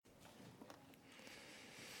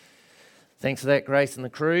Thanks for that, Grace and the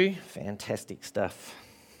crew. Fantastic stuff.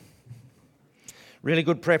 Really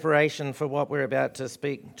good preparation for what we're about to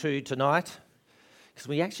speak to tonight, because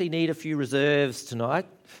we actually need a few reserves tonight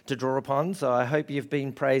to draw upon. So I hope you've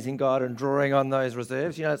been praising God and drawing on those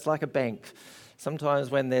reserves. You know, it's like a bank. Sometimes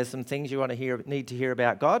when there's some things you need to hear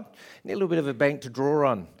about God, you need a little bit of a bank to draw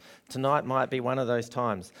on. Tonight might be one of those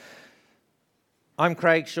times. I'm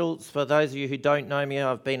Craig Schultz. For those of you who don't know me,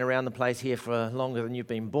 I've been around the place here for longer than you've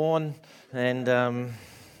been born, and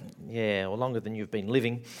or longer than you've been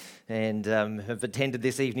living, and have attended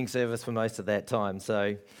this evening service for most of that time.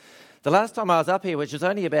 So the last time I was up here, which was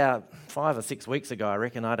only about 5 or 6 weeks ago, I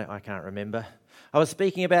reckon, I can't remember, I was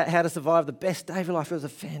speaking about how to survive the best day of your life. It was a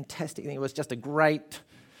fantastic thing. It was just to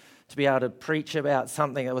be able to preach about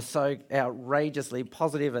something that was so outrageously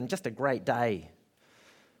positive and just a great day.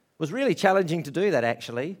 It was really challenging to do that,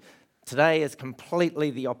 actually. Today is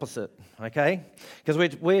completely the opposite, okay?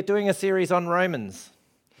 Because we're doing a series on Romans.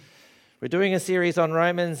 We're doing a series on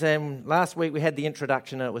Romans, and last week we had the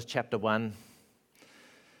introduction, and it was chapter 1.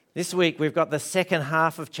 This week we've got the second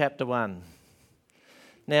half of chapter 1.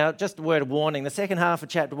 Now, just a word of warning, the second half of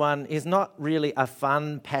chapter 1 is not really a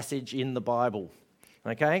fun passage in the Bible,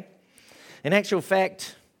 okay? In actual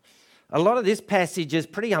fact, a lot of this passage is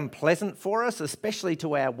pretty unpleasant for us, especially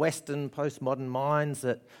to our Western postmodern minds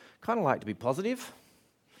that kind of like to be positive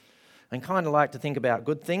and kind of like to think about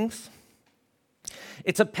good things.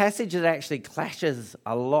 It's a passage that actually clashes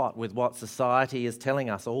a lot with what society is telling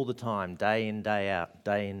us all the time, day in, day out,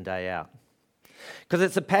 day in, day out. Because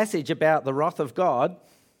it's a passage about the wrath of God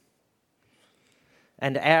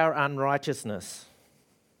and our unrighteousness.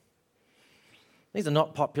 These are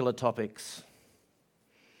not popular topics.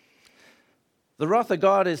 The wrath of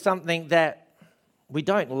God is something that we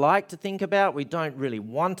don't like to think about, we don't really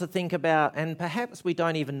want to think about, and perhaps we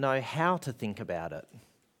don't even know how to think about it.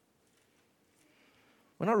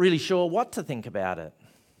 We're not really sure what to think about it.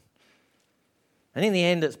 And in the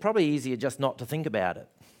end, it's probably easier just not to think about it.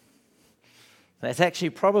 That's actually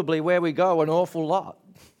probably where we go an awful lot.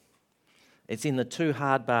 It's in the too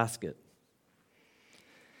hard basket.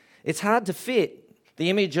 It's hard to fit the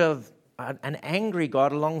image of an angry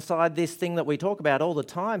God alongside this thing that we talk about all the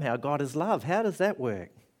time, how God is love. How does that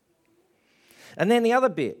work? And then the other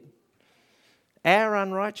bit, our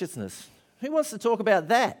unrighteousness. Who wants to talk about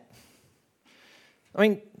that? I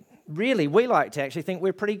mean, really, we like to actually think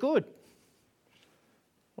we're pretty good.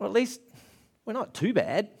 Well, at least we're not too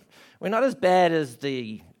bad. We're not as bad as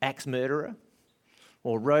the axe murderer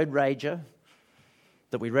or road rager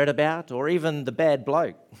that we read about, or even the bad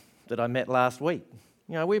bloke that I met last week.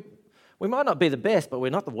 You know, we might not be the best, but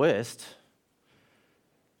we're not the worst.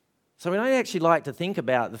 So we don't actually like to think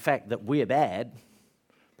about the fact that we're bad.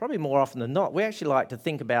 Probably more often than not, we actually like to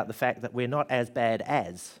think about the fact that we're not as bad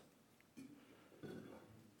as.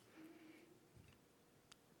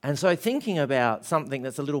 And so thinking about something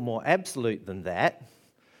that's a little more absolute than that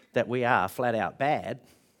we are flat out bad,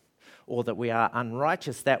 or that we are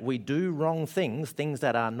unrighteous, that we do wrong things, things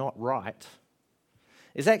that are not right,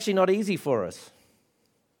 is actually not easy for us.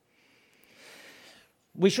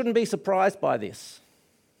 We shouldn't be surprised by this.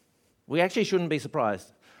 We actually shouldn't be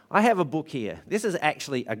surprised. I have a book here. This is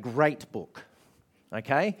actually a great book,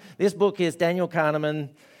 okay? This book is Daniel Kahneman,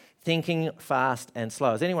 Thinking Fast and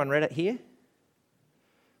Slow. Has anyone read it here?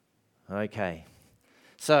 Okay.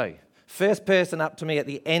 So, first person up to me at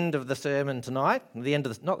the end of the sermon tonight, the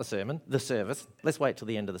service, let's wait till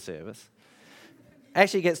the end of the service,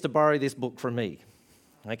 actually gets to borrow this book from me.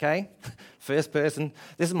 Okay? First person.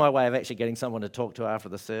 This is my way of actually getting someone to talk to after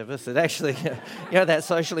the service. It actually, that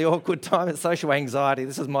socially awkward time, it's social anxiety.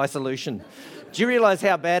 This is my solution. Do you realise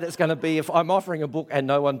how bad it's going to be if I'm offering a book and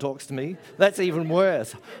no one talks to me? That's even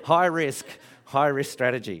worse. High risk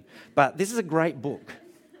strategy. But this is a great book.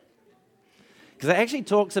 Because it actually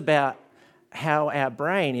talks about how our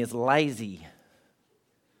brain is lazy.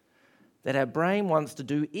 That our brain wants to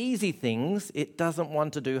do easy things, it doesn't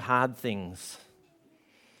want to do hard things.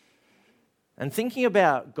 And thinking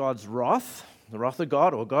about God's wrath, the wrath of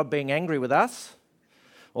God, or God being angry with us,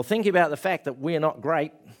 or thinking about the fact that we're not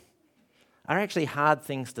great, are actually hard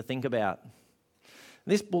things to think about.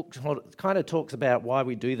 This book kind of talks about why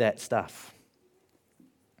we do that stuff.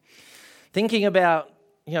 Thinking about,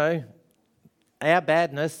 our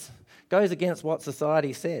badness goes against what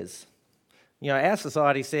society says. Our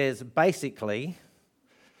society says, basically,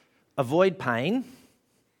 avoid pain.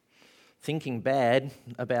 Thinking bad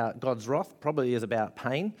about God's wrath probably is about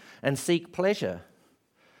pain, and seek pleasure.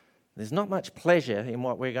 There's not much pleasure in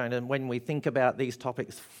what we're going to, when we think about these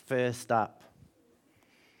topics first up.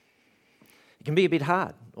 It can be a bit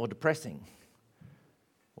hard or depressing.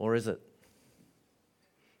 Or is it?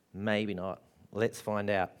 Maybe not. Let's find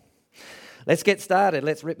out. Let's get started.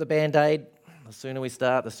 Let's rip the Band-Aid. The sooner we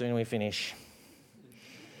start, the sooner we finish.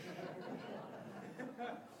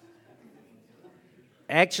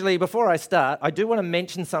 Actually, before I start, I do want to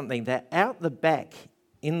mention something that out the back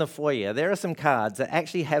in the foyer, there are some cards that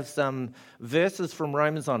actually have some verses from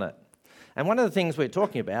Romans on it. And one of the things we're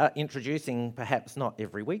talking about, introducing perhaps not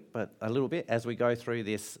every week, but a little bit as we go through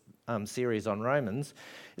this series on Romans,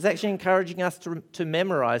 is actually encouraging us to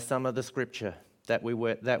memorise some of the scripture that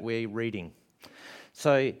we're reading.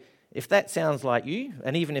 So if that sounds like you,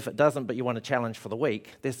 and even if it doesn't, but you want a challenge for the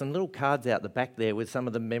week, there's some little cards out the back there with some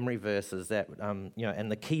of the memory verses that,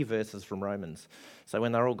 and the key verses from Romans. So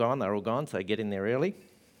when they're all gone, so get in there early.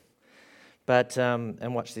 But,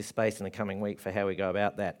 and watch this space in the coming week for how we go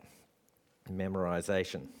about that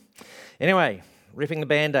memorisation. Anyway, ripping the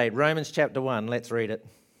Band-Aid, Romans chapter 1, let's read it.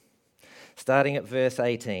 Starting at verse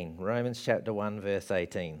 18, Romans chapter 1, verse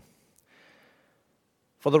 18.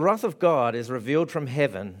 For the wrath of God is revealed from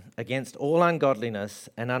heaven against all ungodliness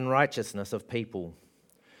and unrighteousness of people,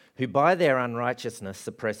 who by their unrighteousness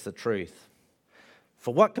suppress the truth.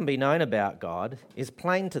 For what can be known about God is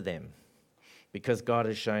plain to them, because God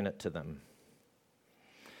has shown it to them.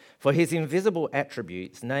 For his invisible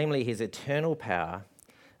attributes, namely his eternal power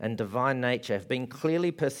and divine nature, have been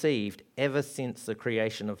clearly perceived ever since the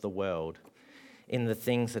creation of the world in the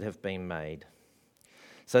things that have been made.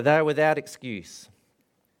 So they are without excuse.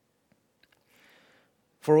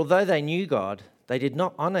 For although they knew God, they did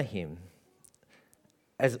not honour him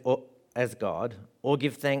as God or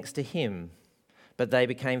give thanks to him, but they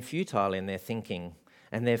became futile in their thinking,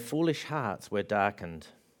 and their foolish hearts were darkened.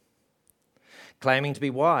 Claiming to be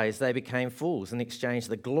wise, they became fools and exchanged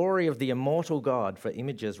the glory of the immortal God for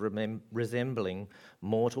images resembling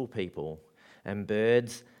mortal people and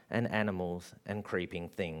birds and animals and creeping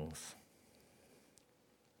things.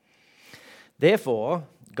 Therefore,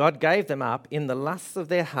 God gave them up in the lusts of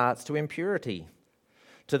their hearts to impurity,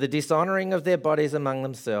 to the dishonouring of their bodies among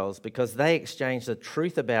themselves, because they exchanged the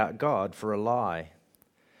truth about God for a lie,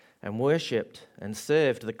 and worshipped and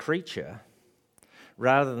served the creature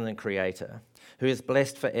rather than the Creator, who is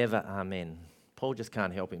blessed forever. Amen. Paul just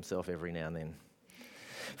can't help himself every now and then.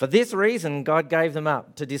 For this reason, God gave them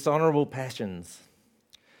up to dishonourable passions.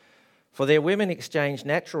 For their women exchanged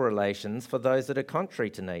natural relations for those that are contrary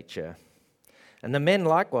to nature. And the men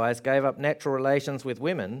likewise gave up natural relations with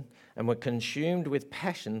women and were consumed with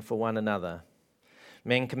passion for one another,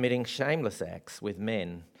 men committing shameless acts with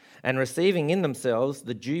men and receiving in themselves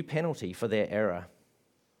the due penalty for their error.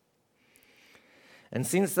 And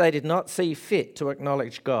since they did not see fit to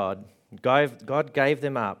acknowledge God, God gave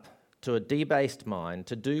them up to a debased mind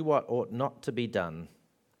to do what ought not to be done.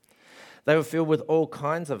 They were filled with all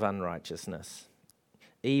kinds of unrighteousness,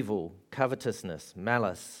 evil, covetousness,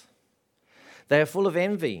 malice. They are full of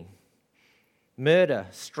envy, murder,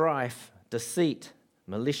 strife, deceit,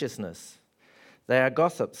 maliciousness. They are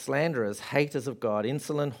gossips, slanderers, haters of God,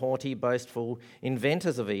 insolent, haughty, boastful,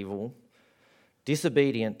 inventors of evil,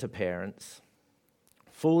 disobedient to parents,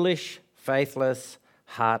 foolish, faithless,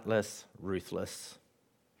 heartless, ruthless.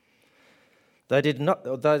 Though they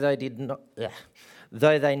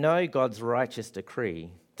know God's righteous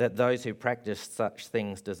decree that those who practice such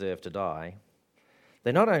things deserve to die,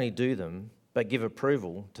 they not only do them, but give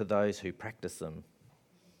approval to those who practice them.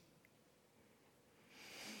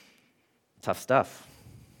 Tough stuff.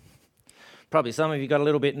 Probably some of you got a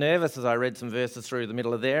little bit nervous as I read some verses through the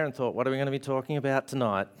middle of there and thought, what are we going to be talking about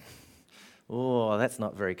tonight? Oh, that's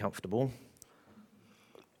not very comfortable.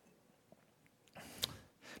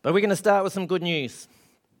 But we're going to start with some good news.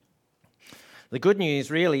 The good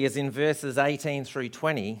news really is in verses 18 through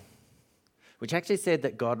 20, which actually said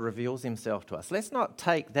that God reveals himself to us. Let's not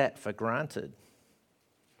take that for granted,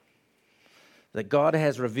 that God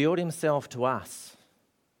has revealed himself to us.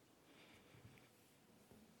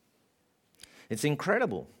 It's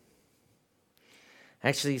incredible.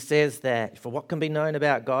 Actually says that for what can be known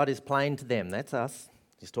about God is plain to them. That's us.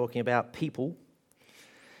 He's talking about people.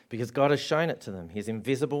 Because God has shown it to them. His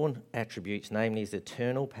invisible attributes, namely his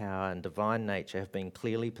eternal power and divine nature, have been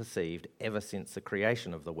clearly perceived ever since the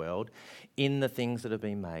creation of the world in the things that have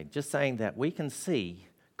been made. Just saying that we can see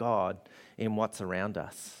God in what's around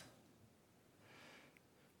us.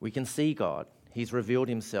 We can see God. He's revealed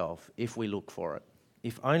himself if we look for it.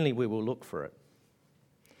 If only we will look for it.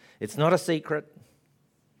 It's not a secret.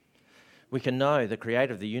 We can know the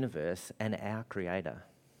creator of the universe and our creator.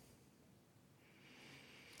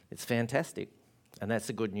 It's fantastic, and that's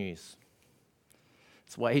the good news.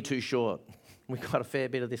 It's way too short. We've got a fair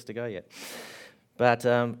bit of this to go yet. But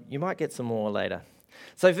you might get some more later.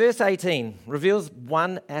 So verse 18 reveals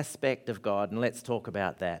one aspect of God, and let's talk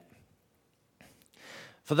about that.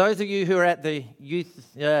 For those of you who are at the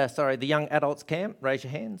the young adults camp, raise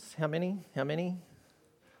your hands. How many?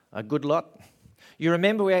 A good lot. You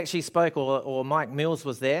remember we actually spoke, or Mike Mills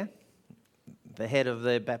was there, the head of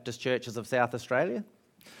the Baptist churches of South Australia,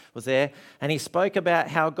 was there, and he spoke about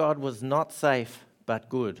how God was not safe but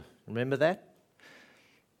good. Remember that?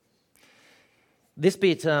 This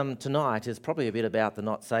bit tonight is probably a bit about the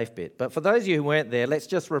not safe bit, but for those of you who weren't there, let's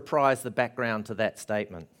just reprise the background to that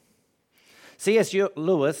statement. C.S.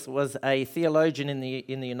 Lewis was a theologian in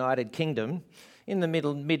the United Kingdom in the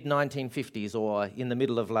mid-1950s, or in the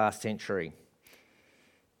middle of last century.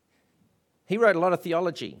 He wrote a lot of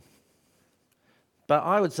theology, but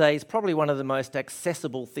I would say he's probably one of the most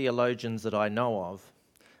accessible theologians that I know of,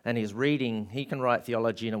 and he can write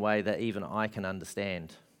theology in a way that even I can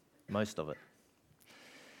understand most of it.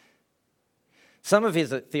 Some of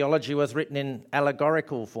his theology was written in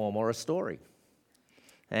allegorical form or a story,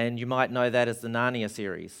 and you might know that as the Narnia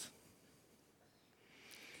series.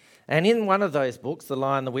 And in one of those books, The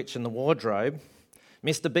Lion, the Witch and the Wardrobe,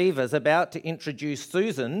 Mr. Beaver's about to introduce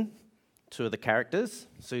Susan, two of the characters,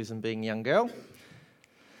 Susan being a young girl,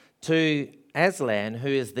 to Aslan, who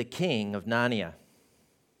is the king of Narnia.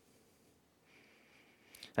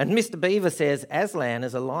 And Mr. Beaver says Aslan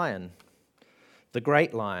is a lion, the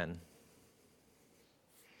great lion.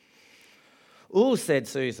 "Oh," said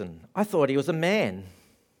Susan, "I thought he was a man.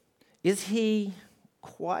 Is he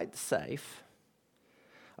quite safe?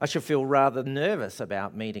 I should feel rather nervous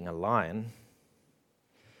about meeting a lion."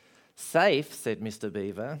 "Safe," said Mr.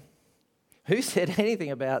 Beaver. "Who said anything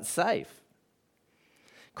about safe?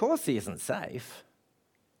 Of course he isn't safe,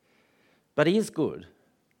 but he is good,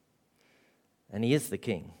 and he is the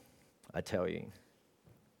king, I tell you."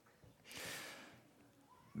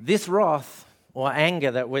 This wrath or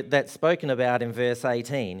anger that's spoken about in verse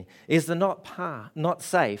 18 is the not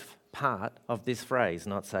safe part of this phrase,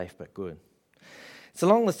 not safe but good. It's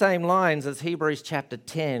along the same lines as Hebrews chapter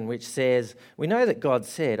 10, which says, "We know that God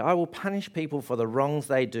said, 'I will punish people for the wrongs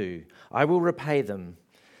they do. I will repay them.'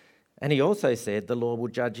 And he also said, 'The Lord will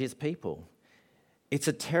judge his people.' It's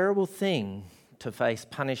a terrible thing to face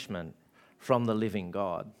punishment from the living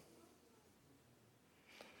God.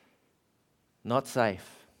 Not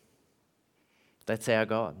safe. That's our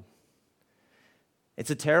God. It's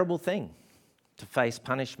a terrible thing to face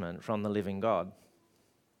punishment from the living God.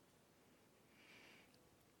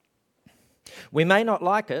 We may not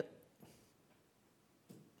like it,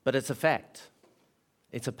 but it's a fact.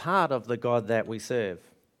 It's a part of the God that we serve.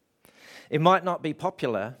 It might not be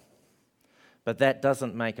popular, but that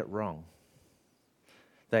doesn't make it wrong.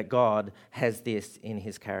 That God has this in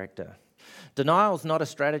his character. Denial's not a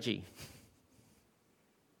strategy.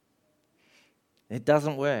 It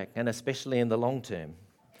doesn't work, and especially in the long term.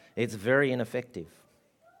 It's very ineffective.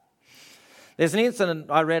 There's an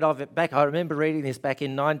incident I read of it back. I remember reading this back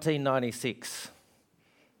in 1996.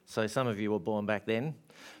 So some of you were born back then.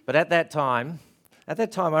 But at that time,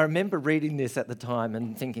 I remember reading this at the time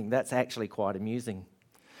and thinking that's actually quite amusing.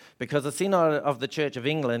 Because the Synod of the Church of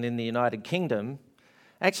England in the United Kingdom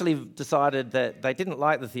actually decided that they didn't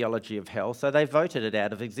like the theology of hell, so they voted it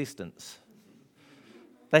out of existence.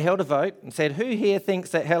 They held a vote and said, "Who here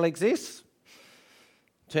thinks that hell exists?"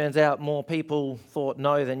 Turns out more people thought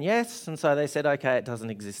no than yes, and so they said, "Okay, it doesn't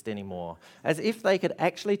exist anymore." As if they could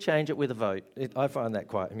actually change it with a vote. I find that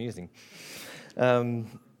quite amusing.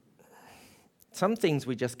 Some things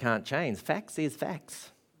we just can't change. Facts is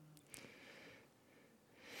facts.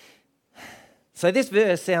 So this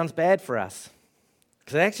verse sounds bad for us,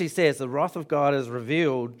 because it actually says the wrath of God is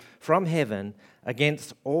revealed from heaven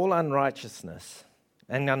against all unrighteousness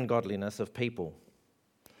and ungodliness of people.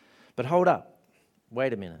 But hold up,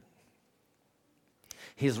 wait a minute.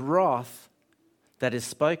 His wrath that is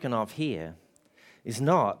spoken of here is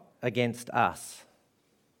not against us.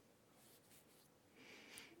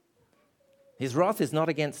 His wrath is not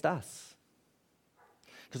against us.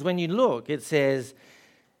 Because when you look, it says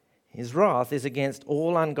his wrath is against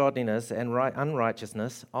all ungodliness and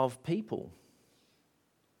unrighteousness of people.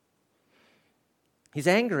 His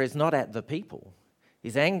anger is not at the people.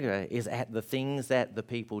 His anger is at the things that the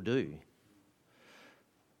people do.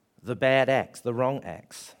 The bad acts, the wrong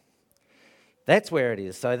acts. That's where it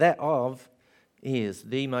is. So that "of" is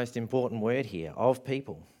the most important word here, of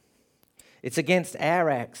people. It's against our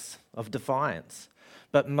acts of defiance,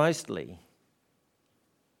 but mostly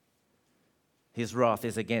his wrath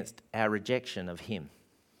is against our rejection of him.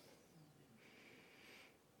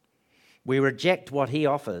 We reject what he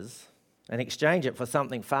offers and exchange it for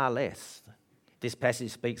something far less. This passage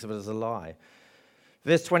speaks of it as a lie.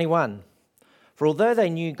 Verse 21, for although they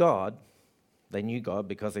knew God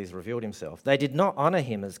because he's revealed himself, they did not honour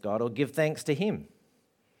him as God or give thanks to him.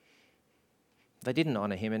 They didn't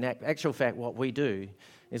honour him. In actual fact, what we do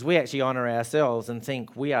is we actually honour ourselves and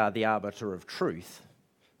think we are the arbiter of truth,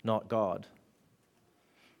 not God.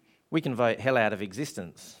 We can vote hell out of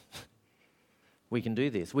existence. We can do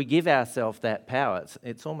this. We give ourselves that power.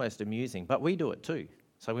 It's almost amusing, but we do it too.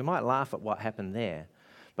 So we might laugh at what happened there,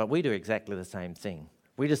 but we do exactly the same thing.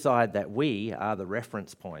 We decide that we are the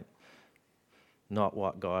reference point, not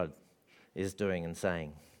what God is doing and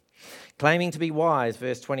saying. Claiming to be wise,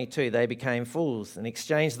 verse 22, they became fools and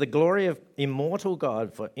exchanged the glory of immortal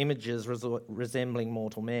God for images resembling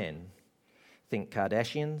mortal man. Think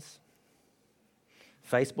Kardashians,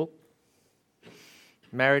 Facebook,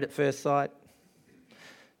 Married at First Sight,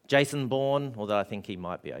 Jason Bourne, although I think he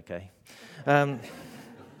might be okay.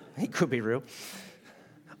 He could be real.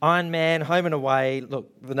 Iron Man, Home and Away,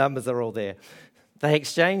 look, the numbers are all there. They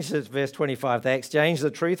exchanged, verse 25, they exchanged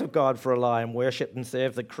the truth of God for a lie and worshipped and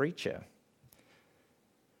served the creature,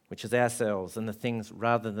 which is ourselves and the things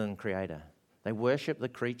rather than Creator. They worship the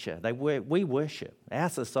creature. We worship. Our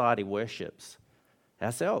society worships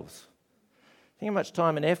ourselves. Think how much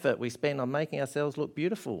time and effort we spend on making ourselves look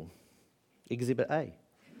beautiful. Exhibit A.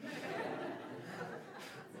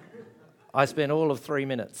 I spent all of 3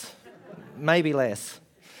 minutes, maybe less.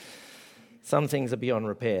 Some things are beyond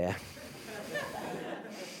repair.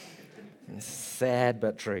 Sad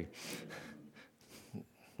but true.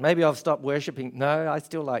 Maybe I've stopped worshipping. No, I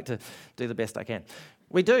still like to do the best I can.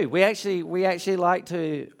 We do. We actually like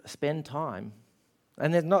to spend time.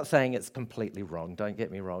 And they're not saying it's completely wrong. Don't get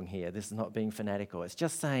me wrong here. This is not being fanatical. It's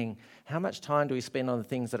just saying, how much time do we spend on the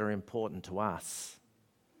things that are important to us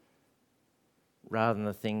rather than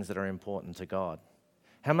the things that are important to God?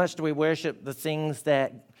 How much do we worship the things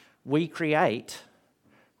that we create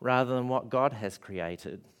rather than what God has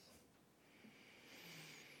created?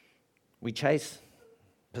 We chase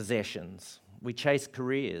possessions. We chase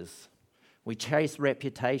careers. We chase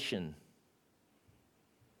reputation.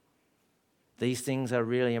 These things are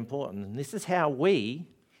really important. And this is how we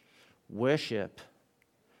worship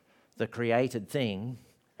the created thing,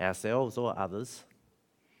 ourselves or others,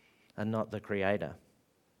 and not the Creator.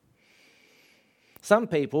 Some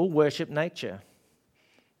people worship nature.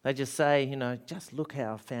 They just say, just look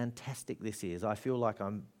how fantastic this is. I feel like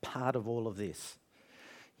I'm part of all of this.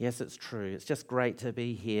 Yes, it's true. It's just great to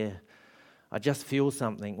be here. I just feel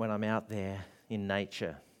something when I'm out there in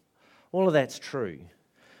nature. All of that's true.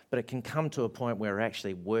 But it can come to a point where we're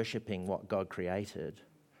actually worshipping what God created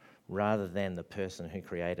rather than the person who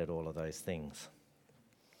created all of those things.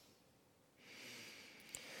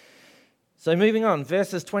 So moving on,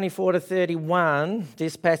 verses 24 to 31,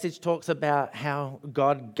 this passage talks about how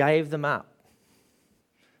God gave them up.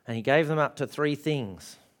 And he gave them up to 3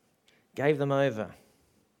 things. Gave them over.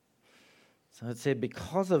 So it said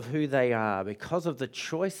because of who they are, because of the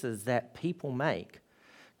choices that people make,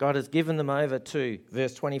 God has given them over to,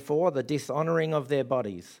 verse 24, the dishonouring of their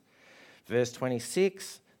bodies. Verse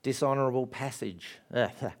 26, dishonourable passage.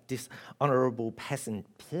 Dishonourable passion.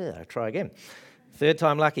 Try again. Third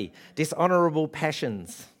time lucky. Dishonourable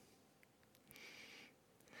passions.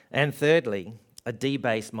 And thirdly, a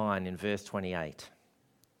debased mind in verse 28.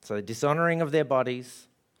 So dishonouring of their bodies,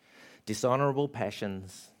 dishonourable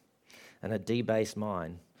passions, and a debased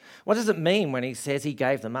mind. What does it mean when he says he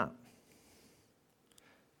gave them up?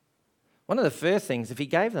 One of the first things, if he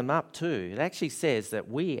gave them up too, it actually says that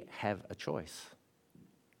we have a choice.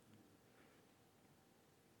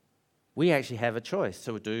 We actually have a choice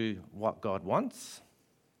to do what God wants,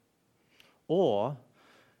 or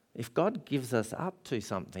if God gives us up to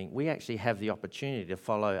something, we actually have the opportunity to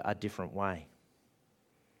follow a different way.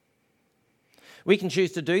 We can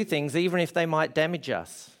choose to do things even if they might damage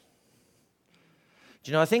us.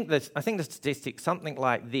 Do you know, I think the statistic, something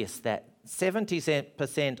like this, that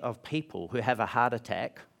 70% of people who have a heart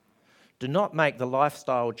attack do not make the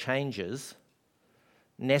lifestyle changes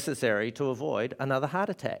necessary to avoid another heart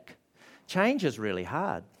attack. Change is really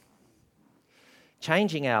hard.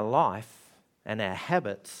 Changing our life and our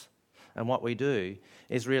habits and what we do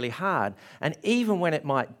is really hard. And even when it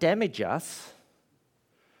might damage us,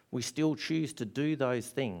 we still choose to do those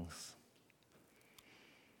things.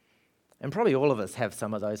 And probably all of us have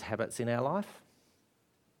some of those habits in our life.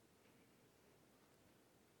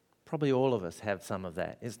 Probably all of us have some of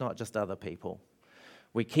that. It's not just other people.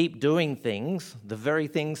 We keep doing things, the very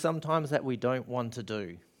things sometimes that we don't want to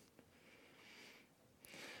do.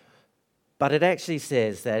 But it actually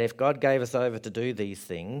says that if God gave us over to do these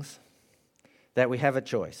things, that we have a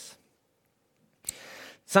choice.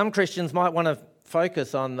 Some Christians might want to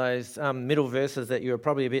focus on those middle verses that you were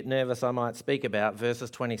probably a bit nervous I might speak about,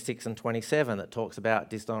 verses 26 and 27, that talks about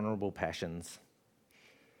dishonourable passions.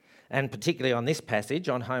 And particularly on this passage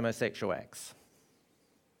on homosexual acts.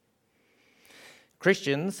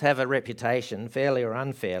 Christians have a reputation, fairly or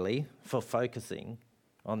unfairly, for focusing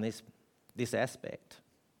on this aspect.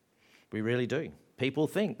 We really do. People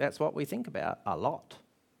think that's what we think about a lot.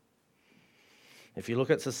 If you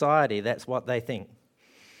look at society, that's what they think.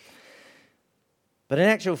 But in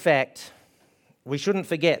actual fact, we shouldn't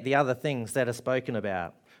forget the other things that are spoken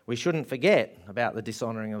about. We shouldn't forget about the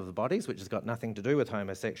dishonouring of the bodies, which has got nothing to do with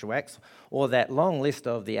homosexual acts, or that long list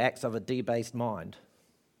of the acts of a debased mind.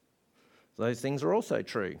 Those things are also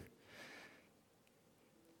true.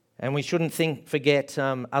 And we shouldn't forget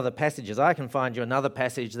other passages. I can find you another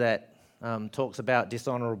passage that talks about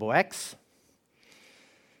dishonourable acts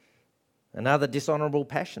and other dishonourable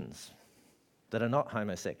passions that are not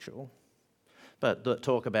homosexual, but that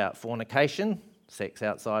talk about fornication, sex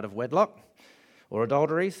outside of wedlock, or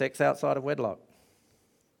adultery, sex outside of wedlock.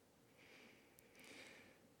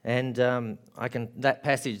 And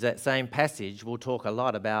that same passage will talk a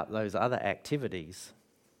lot about those other activities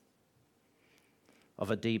of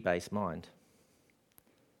a debased mind.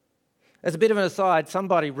 As a bit of an aside,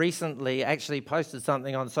 somebody recently actually posted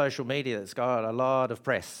something on social media that's got a lot of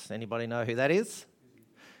press. Anybody know who that is?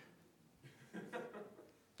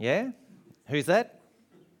 Yeah? Who's that?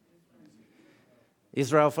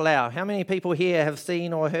 Israel Folau. How many people here have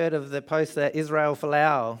seen or heard of the post that Israel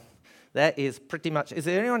Folau? That is pretty much... Is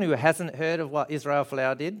there anyone who hasn't heard of what Israel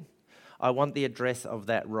Folau did? I want the address of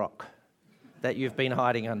that rock that you've been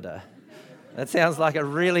hiding under. That sounds like a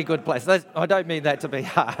really good place. I don't mean that to be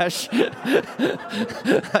harsh.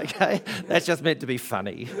 Okay? That's just meant to be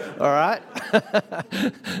funny. All right?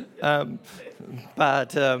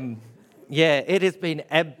 Yeah, it has been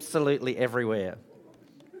absolutely everywhere.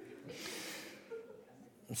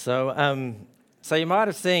 So you might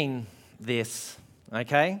have seen this,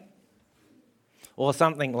 okay? Or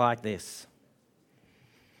something like this.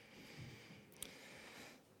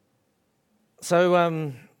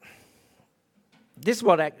 So this is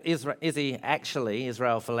what Israel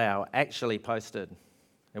Folau actually posted.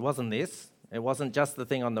 It wasn't this. It wasn't just the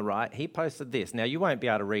thing on the right. He posted this. Now, you won't be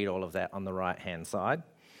able to read all of that on the right-hand side.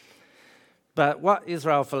 But what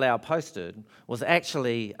Israel Folau posted was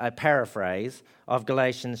actually a paraphrase of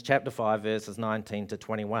Galatians chapter 5, verses 19 to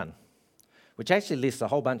 21, which actually lists a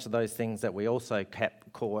whole bunch of those things that we also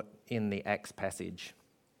caught in the Acts passage,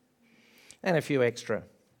 and a few extra.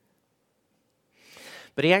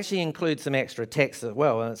 But he actually includes some extra text as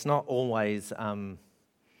well, and it's not always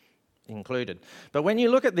included. But when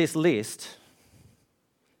you look at this list,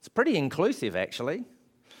 it's pretty inclusive, actually.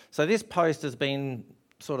 So this post has been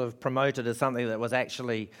sort of promoted as something that was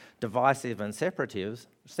actually divisive and separatist,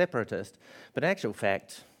 but in actual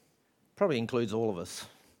fact, probably includes all of us.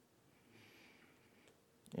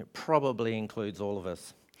 It probably includes all of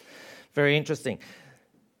us. Very interesting.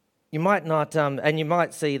 You might not, and you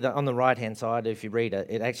might see that on the right-hand side, if you read it,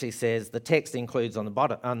 it actually says, the text includes on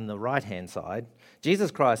the right-hand side,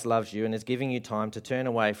 Jesus Christ loves you and is giving you time to turn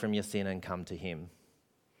away from your sin and come to him.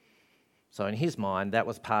 So in his mind, that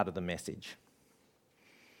was part of the message.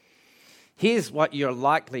 Here's what you're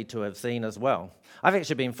likely to have seen as well. I've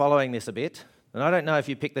actually been following this a bit, and I don't know if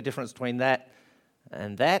you pick the difference between that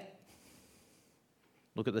and that.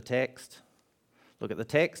 Look at the text. Look at the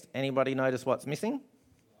text. Anybody notice what's missing?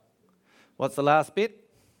 What's the last bit?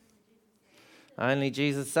 Only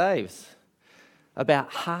Jesus saves.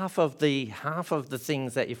 About half of the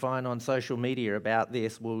things that you find on social media about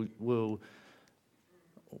this will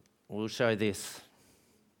show this.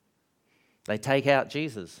 They take out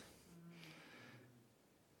Jesus.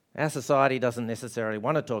 Our society doesn't necessarily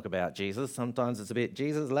want to talk about Jesus. Sometimes it's a bit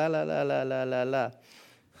Jesus, la, la, la, la, la, la, la.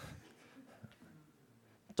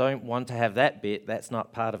 Don't want to have that bit. That's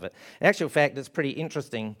not part of it. In actual fact, it's pretty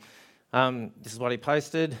interesting. This is what he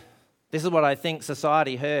posted. This is what I think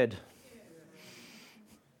society heard.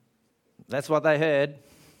 That's what they heard.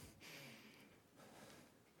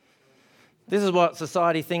 This is what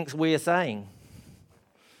society thinks we are saying.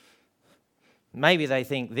 Maybe they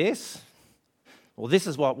think this. Well, this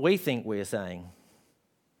is what we think we're saying.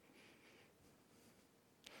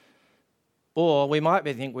 Or we might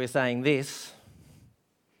think we're saying this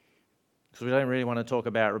because we don't really want to talk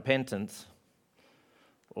about repentance.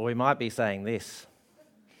 Or we might be saying this.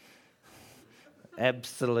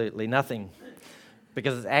 Absolutely nothing.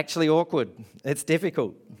 Because it's actually awkward. It's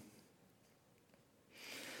difficult.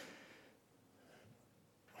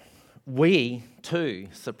 We, too,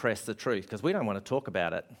 suppress the truth because we don't want to talk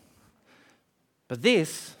about it. But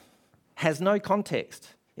this has no context.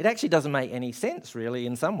 It actually doesn't make any sense, really,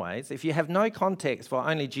 in some ways. If you have no context for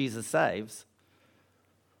only Jesus saves,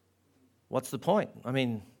 what's the point? I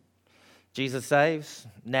mean, Jesus saves,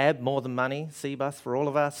 NAB, more than money, C-Bus for all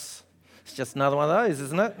of us. It's just another one of those,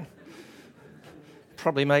 isn't it?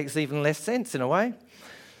 Probably makes even less sense in a way.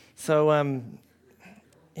 So,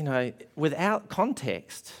 without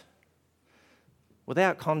context,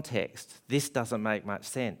 this doesn't make much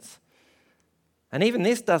sense. And even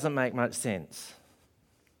this doesn't make much sense.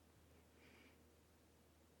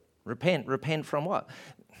 Repent from what?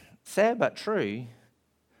 Sad but true,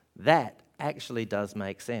 that actually does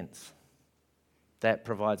make sense. That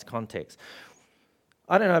provides context.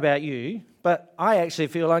 I don't know about you, but I actually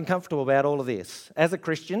feel uncomfortable about all of this. As a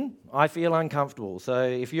Christian, I feel uncomfortable. So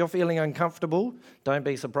if you're feeling uncomfortable, don't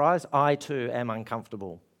be surprised. I too am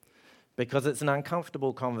uncomfortable because it's an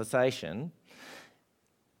uncomfortable conversation.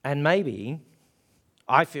 And maybe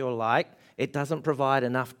I feel like it doesn't provide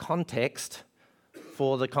enough context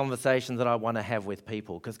for the conversation that I want to have with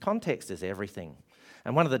people, because context is everything.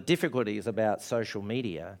 And one of the difficulties about social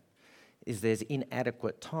media is there's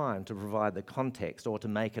inadequate time to provide the context or to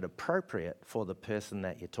make it appropriate for the person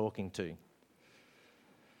that you're talking to.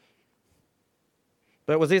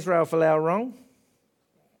 But was Israel Folau wrong?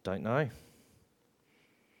 Don't know.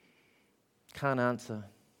 Can't answer.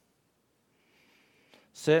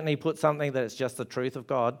 Certainly put something that it's just the truth of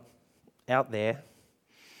God out there,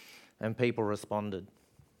 and people responded.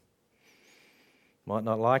 Might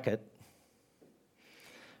not like it,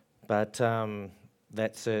 but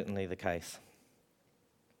that's certainly the case.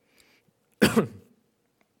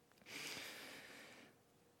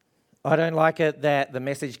 I don't like it that the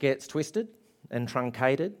message gets twisted and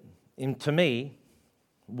truncated. And to me,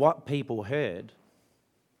 what people heard,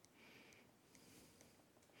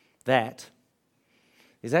 that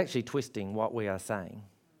is actually twisting what we are saying.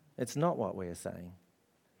 It's not what we are saying.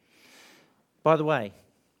 By the way,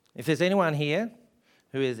 if there's anyone here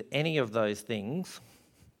who is any of those things,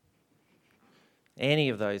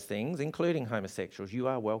 including homosexuals, you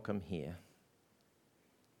are welcome here.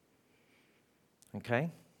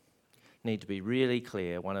 Okay? Need to be really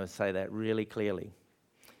clear. I want to say that really clearly.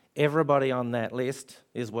 Everybody on that list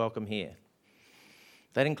is welcome here.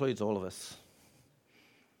 That includes all of us.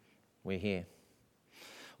 We're here.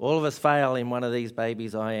 All of us fail in one of these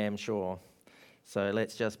babies, I am sure. So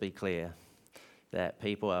let's just be clear that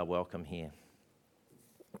people are welcome here.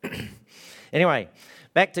 Anyway,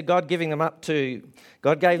 back to God giving them up to...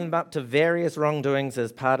 God gave them up to various wrongdoings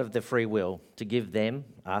as part of the free will to give them,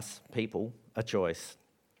 us, people, a choice.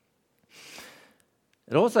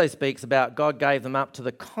 It also speaks about God gave them up to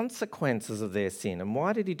the consequences of their sin. And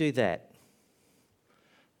why did he do that?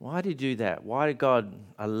 Why did he do that? Why did God,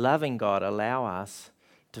 a loving God, allow us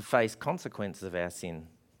to face consequences of our sin?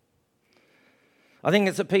 I think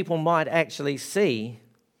it's that people might actually see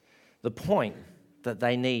the point that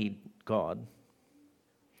they need God.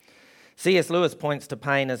 C.S. Lewis points to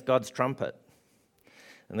pain as God's trumpet,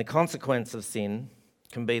 and the consequence of sin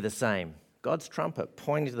can be the same. God's trumpet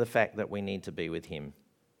pointing to the fact that we need to be with him.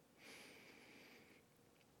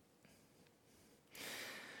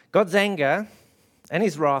 God's anger and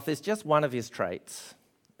his wrath is just one of his traits.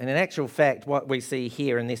 And in actual fact, what we see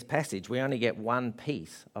here in this passage, we only get one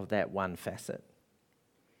piece of that one facet.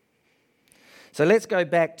 So let's go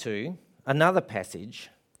back to another passage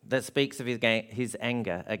that speaks of his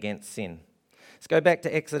anger against sin. Let's go back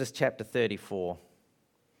to Exodus chapter 34.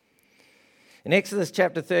 In Exodus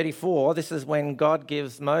chapter 34, this is when God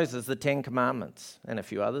gives Moses the 10 Commandments and a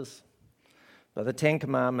few others. But the 10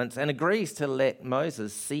 Commandments, and agrees to let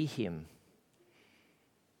Moses see him.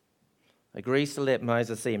 Agrees to let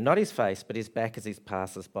Moses see him, not his face, but his back as he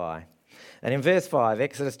passes by. And in verse 5,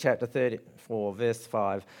 Exodus chapter 34, verse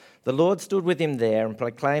 5, the Lord stood with him there and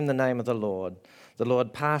proclaimed the name of the Lord. The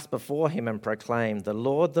Lord passed before him and proclaimed, the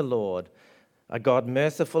Lord, a God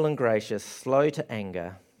merciful and gracious, slow to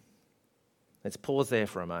anger. Let's pause there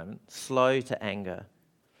for a moment. Slow to anger.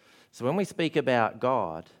 So when we speak about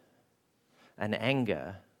God and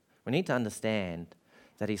anger, we need to understand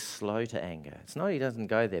that he's slow to anger. It's not he doesn't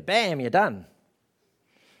go there, bam, you're done.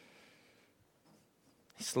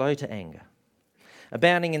 He's slow to anger.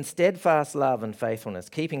 Abounding in steadfast love and faithfulness,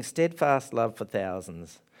 keeping steadfast love for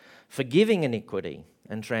thousands, forgiving iniquity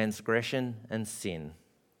and transgression and sin.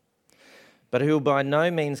 But who will by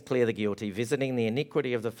no means clear the guilty, visiting the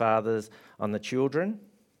iniquity of the fathers on the children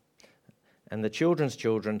and the children's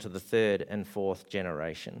children to the third and fourth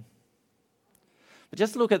generation. But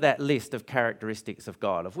just look at that list of characteristics of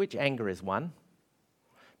God, of which anger is one.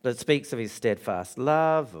 But it speaks of his steadfast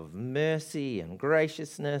love, of mercy and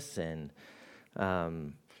graciousness and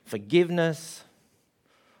forgiveness.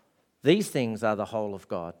 These things are the whole of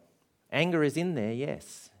God. Anger is in there,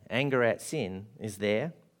 yes. Anger at sin is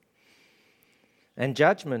there. And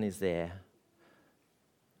judgment is there.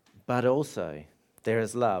 But also there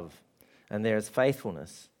is love, and there is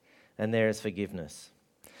faithfulness, and there is forgiveness.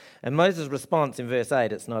 And Moses' response in verse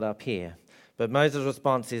 8, it's not up here, but Moses'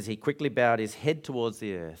 response is he quickly bowed his head towards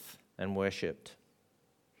the earth and worshipped.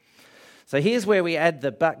 So here's where we add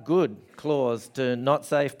the but good clause to not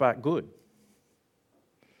safe but good.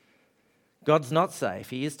 God's not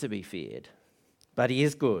safe, he is to be feared, but he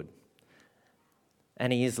is good,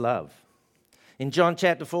 and he is love. In John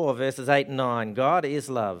chapter 4, verses 8 and 9, God is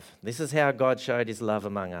love. This is how God showed his love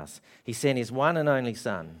among us. He sent his one and only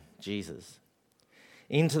Son, Jesus,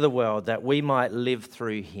 into the world that we might live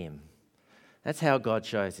through him. That's how God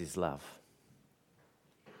shows his love.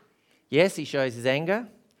 Yes, he shows his anger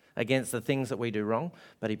against the things that we do wrong,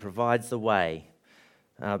 but he provides the way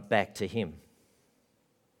back to him.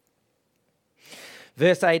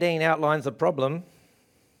 Verse 18 outlines the problem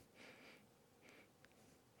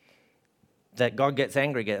that God gets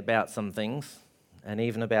angry about some things, and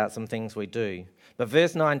even about some things we do. But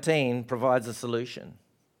verse 19 provides a solution.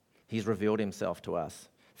 He's revealed himself to us,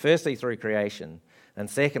 firstly through creation, and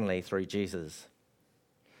secondly through Jesus.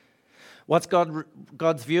 What's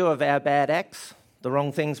God's view of our bad acts, the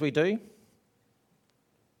wrong things we do?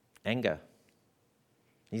 Anger.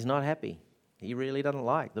 He's not happy. He really doesn't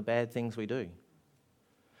like the bad things we do.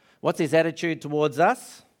 What's his attitude towards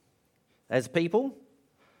us as people?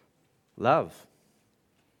 Love.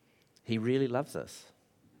 He really loves us.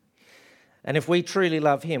 And if we truly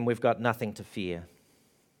love him, we've got nothing to fear.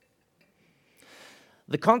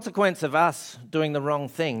 The consequence of us doing the wrong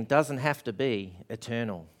thing doesn't have to be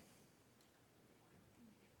eternal.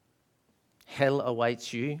 Hell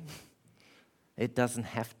awaits you. It doesn't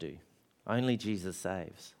have to. Only Jesus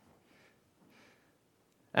saves.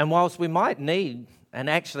 And whilst we might need and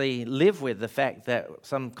actually live with the fact that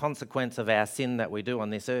some consequence of our sin that we do on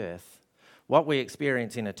this earth, what we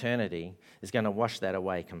experience in eternity is going to wash that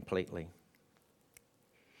away completely.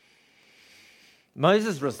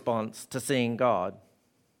 Moses' response to seeing God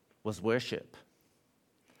was worship.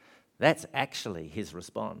 That's actually his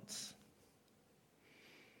response.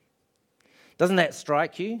 Doesn't that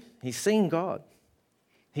strike you? He's seen God.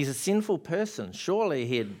 He's a sinful person. Surely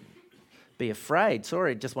he'd be afraid.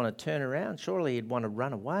 Surely he'd just want to turn around. Surely he'd want to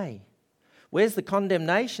run away. Where's the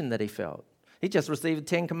condemnation that he felt? He just received the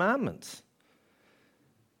 10 Commandments.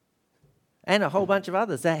 And a whole bunch of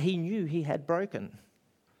others that he knew he had broken.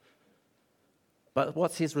 But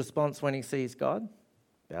what's his response when he sees God?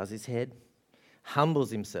 Bows his head, humbles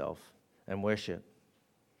himself, and worship.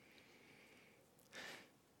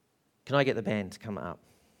 Can I get the band to come up?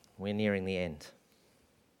 We're nearing the end.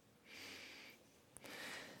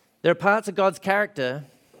 There are parts of God's character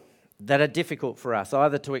that are difficult for us,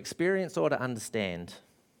 either to experience or to understand.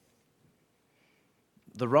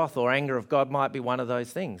 The wrath or anger of God might be one of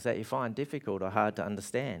those things that you find difficult or hard to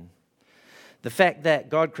understand. The fact that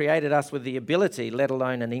God created us with the ability, let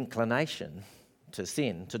alone an inclination to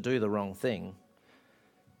sin, to do the wrong thing,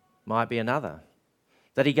 might be another.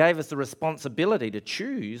 That he gave us the responsibility to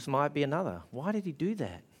choose might be another. Why did he do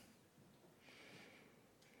that?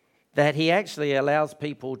 That he actually allows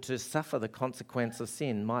people to suffer the consequence of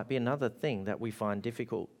sin might be another thing that we find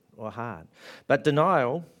difficult or hard. But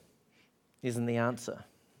denial isn't the answer.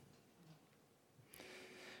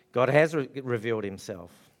 God has revealed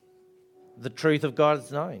himself. The truth of God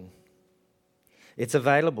is known. It's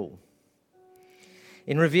available.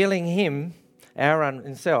 In revealing him, our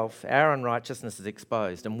unrighteousness is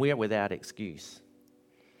exposed, and we're without excuse.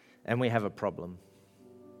 And we have a problem.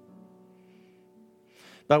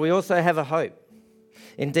 But we also have a hope.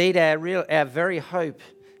 Indeed, our very hope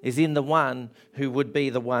is in the one who would be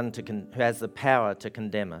the one who has the power to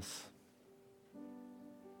condemn us.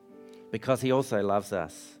 Because he also loves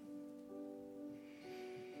us.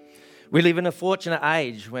 We live in a fortunate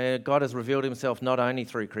age where God has revealed himself not only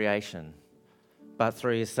through creation, but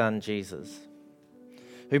through his Son, Jesus,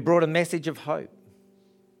 who brought a message of hope.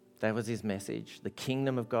 That was his message. The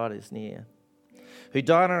kingdom of God is near. Who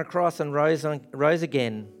died on a cross and rose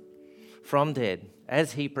again from dead,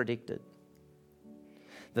 as he predicted.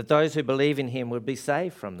 That those who believe in him would be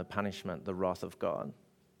saved from the punishment, the wrath of God.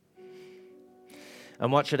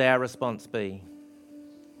 And what should our response be?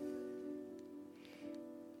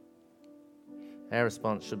 Our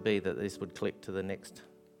response should be that this would click to the next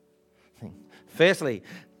thing. Firstly,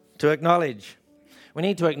 to acknowledge. We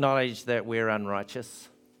need to acknowledge that we're unrighteous,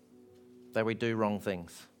 that we do wrong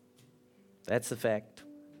things. That's the fact.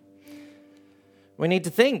 We need to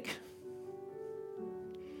think.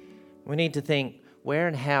 We need to think, where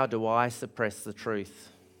and how do I suppress the truth?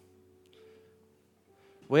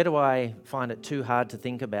 Where do I find it too hard to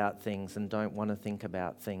think about things and don't want to think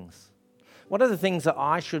about things? What are the things that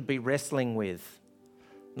I should be wrestling with,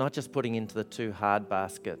 not just putting into the too hard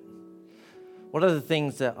basket? What are the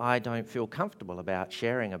things that I don't feel comfortable about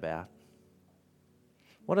sharing about?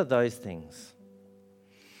 What are those things?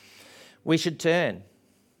 We should turn.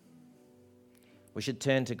 We should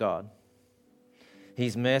turn to God.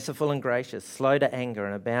 He's merciful and gracious, slow to anger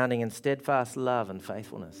and abounding in steadfast love and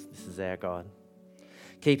faithfulness. This is our God.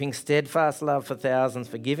 Keeping steadfast love for thousands,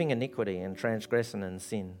 forgiving iniquity and transgression and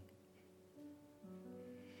sin.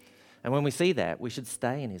 And when we see that, we should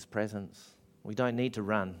stay in his presence. We don't need to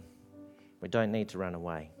run. We don't need to run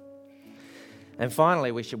away. And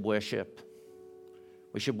finally, we should worship.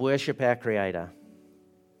 We should worship our Creator.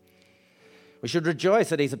 We should rejoice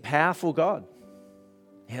that he's a powerful God.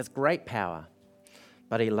 He has great power,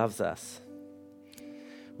 but he loves us.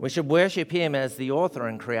 We should worship him as the author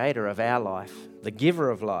and creator of our life, the giver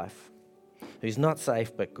of life, who's not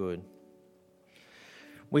safe but good.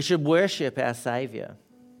 We should worship our Saviour,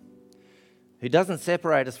 who doesn't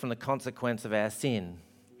separate us from the consequence of our sin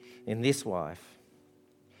in this life,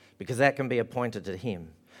 because that can be appointed to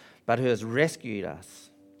him, but who has rescued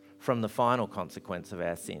us from the final consequence of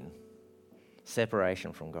our sin,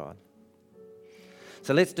 separation from God.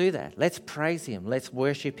 So let's do that. Let's praise him. Let's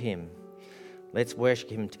worship him. Let's worship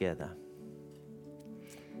him together.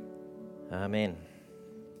 Amen.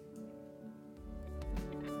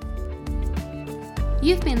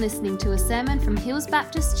 You've been listening to a sermon from Hills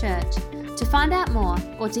Baptist Church. To find out more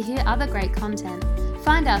or to hear other great content,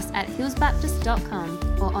 find us at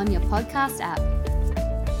hillsbaptist.com or on your podcast app.